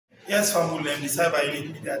Yes, family, the cyber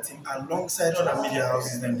elite media team alongside other media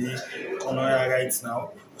houses in the Konoya right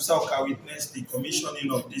now. We can witness the commissioning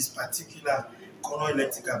of this particular Kono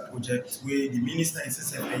electrical project where the minister is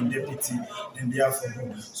Sesay and deputy then they are for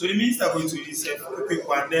home. So the minister going to this quick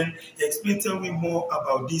one, then he explain tell me more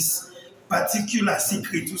about this particular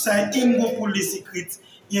secret. To say in go pull the secret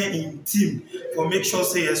here in team for make sure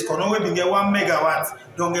say yes, Kono we get 1 megawatt,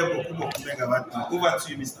 don't get boku megawatt. Now over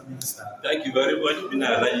to you, Mr. Minister. Thank you very much. Been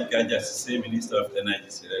Alhaji Kanjia, Sesay, Minister of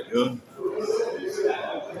Energy, Leone.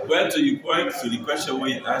 Well, to your point, to the question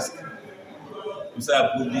when you ask, we say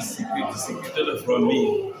I put this secret. The secret from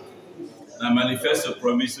me. And manifesto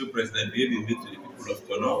promise to President David to the people of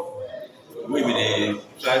Kono. We will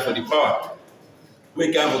try for the power.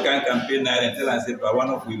 We can campaign now and tell us about one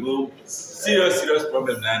of we go serious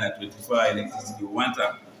problem now at 24 hour electricity. We want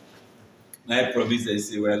them. Now I promise they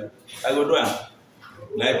say, well, I go do it.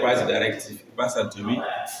 Now I pass the directive, pass it to me.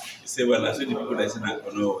 He say, well, that's what the people that say I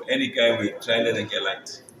know any kind way try let them get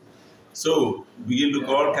light. So we look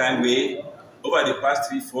all kind way. Over the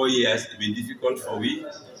past 3-4 years, it's been difficult for we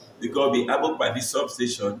because we able by this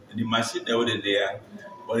substation, the machine that was there,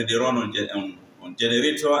 but they run on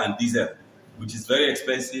generator and diesel, which is very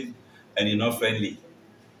expensive and not friendly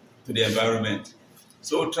to the environment.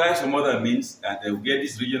 So try some other means and they will get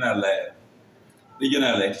this regional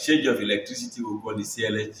exchange of electricity. We call the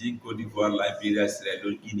CLSG, Cote d'Ivoire, Liberia, Sierra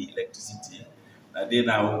Leone, Guinea electricity. And they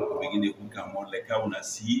now begin to hook them on like I want to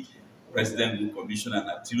see. President will commission an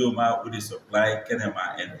Atiloma who they supply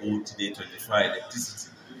Kenema and both today 25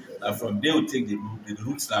 electricity. And from there we take the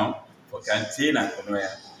routes down for Canteen and Konoya.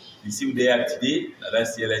 You see they are today,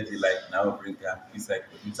 that's CLSG like now bring inside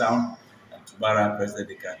town and tomorrow President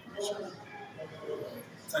they can commission.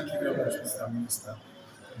 Thank you very much, Mr. Minister.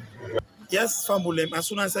 Yes, family, as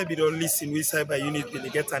soon as I be done listen, we cyber unit will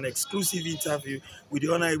get an exclusive interview with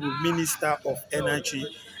the Honorable Minister of Energy,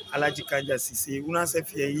 Alhaji Kanjia Sesay. Una say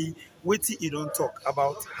here, waiting he don't talk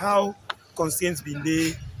about how constraints been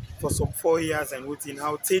there for some 4 years and waiting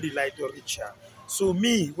how take the light of reach. So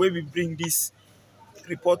me, when we bring this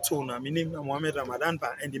report to my name is Mohammed Ramadan,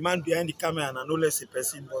 and the man behind the camera and I no less a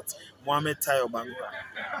person but Mohammed Tayo Bangura.